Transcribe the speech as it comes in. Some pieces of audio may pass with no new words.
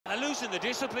Losing the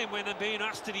discipline when they're being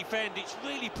asked to defend, it's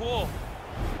really poor.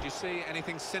 Did you see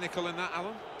anything cynical in that,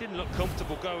 Alan? Didn't look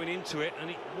comfortable going into it, and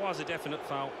it was a definite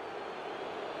foul.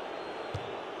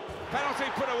 Penalty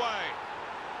put away.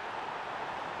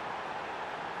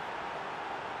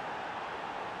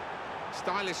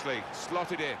 Stylishly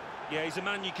slotted in. Yeah, he's a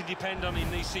man you can depend on in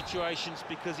these situations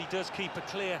because he does keep a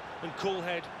clear and cool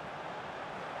head.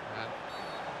 And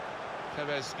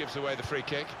Tevez gives away the free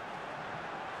kick.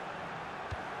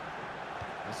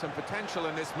 There's some potential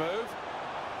in this move.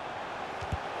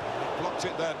 Blocked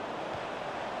it then.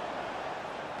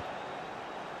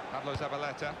 Pablo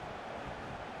Zabaleta.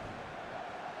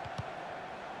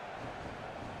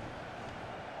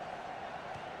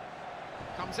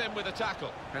 Comes in with a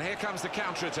tackle. And here comes the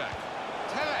counter-attack.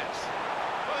 Tevez.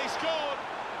 Well, he scored,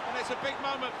 and it's a big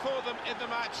moment for them in the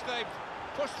match. They've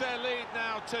pushed their lead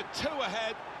now to 2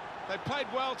 ahead. They've played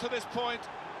well to this point,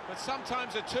 but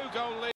sometimes a 2-goal lead